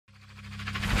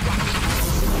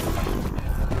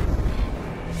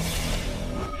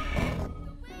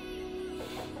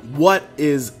What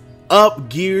is up,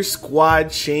 Gear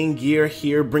Squad? Shane Gear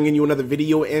here, bringing you another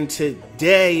video, and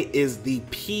today is the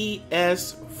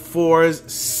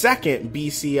PS4's second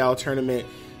BCL tournament,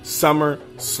 Summer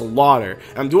Slaughter.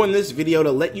 I'm doing this video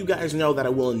to let you guys know that I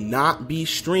will not be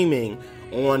streaming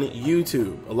on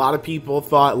YouTube. A lot of people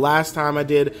thought last time I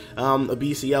did a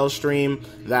BCL stream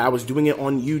that I was doing it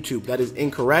on YouTube. That is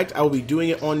incorrect. I will be doing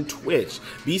it on Twitch.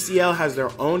 BCL has their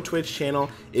own Twitch channel.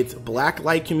 It's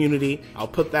Blacklight Community. I'll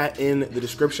put that in the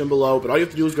description below, but all you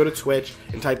have to do is go to Twitch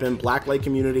and type in Blacklight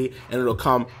Community and it'll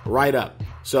come right up.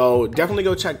 So definitely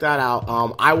go check that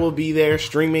out. I will be there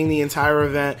streaming the entire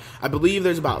event. I believe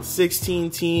there's about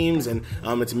 16 teams, and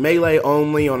it's melee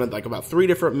only on like about 3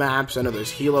 different maps. I know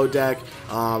there's Helo Deck.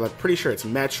 I'm pretty sure it's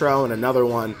Metro and another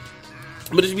one.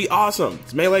 But it should be awesome.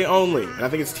 It's melee only, and I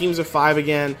think it's teams of 5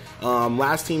 again.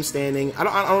 Last team standing. I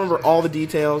don't remember all the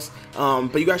details,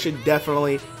 but you guys should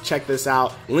definitely check this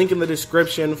out. Link in the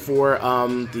description for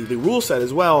the rule set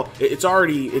as well. It's all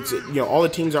the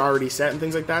teams are already set and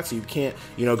things like that, so you can't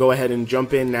go ahead and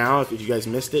jump in now. If you guys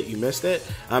missed it, you missed it.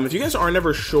 If you guys are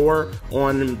never sure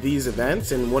on these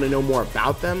events and want to know more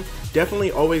about them,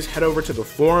 definitely always head over to the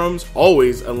forums.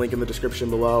 Always a link in the description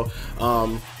below.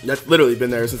 That's literally been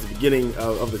there since the beginning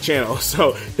of the channel,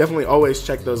 so definitely always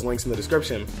check those links in the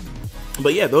description.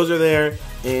 But yeah, those are there,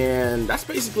 and that's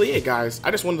basically it, guys.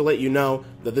 I just wanted to let you know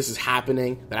that this is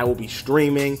happening, that I will be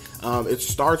streaming. It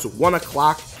starts 1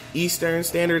 o'clock Eastern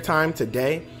Standard Time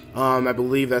today. I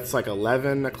believe that's like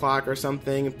 11 o'clock or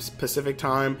something Pacific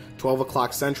Time, 12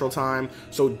 o'clock Central Time.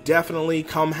 So definitely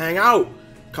come hang out.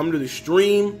 Come to the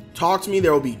stream, talk to me.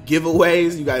 There will be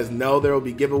giveaways. You guys know there will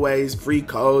be giveaways, free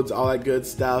codes, all that good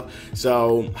stuff.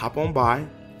 So hop on by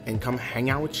and come hang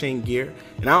out with Shane Gear.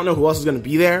 And I don't know who else is going to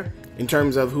be there in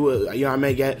terms of who, I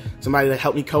may get somebody to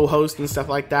help me co-host and stuff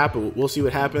like that, but we'll see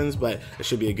what happens. But it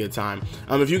should be a good time.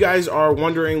 If you guys are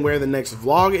wondering where the next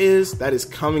vlog is, that is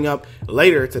coming up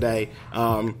later today.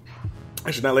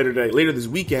 Actually, not later today, later this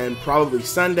weekend, probably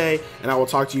Sunday, and I will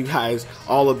talk to you guys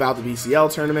all about the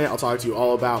BCL tournament. I'll talk to you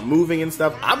all about moving and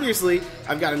stuff. Obviously,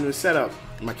 I've got a new setup.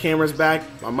 My camera's back,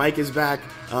 my mic is back.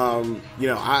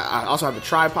 I also have a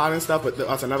tripod and stuff, but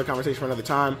that's another conversation for another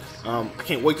time. I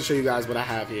can't wait to show you guys what I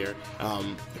have here.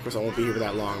 Of course, I won't be here for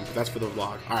that long, but that's for the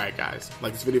vlog. All right, guys,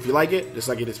 like this video if you like it,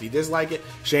 dislike it if you dislike it,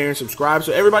 share and subscribe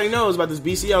so everybody knows about this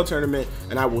BCL tournament,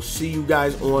 and I will see you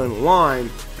guys online,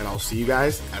 and I'll see you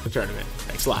guys at the tournament.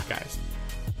 Thanks a lot, guys.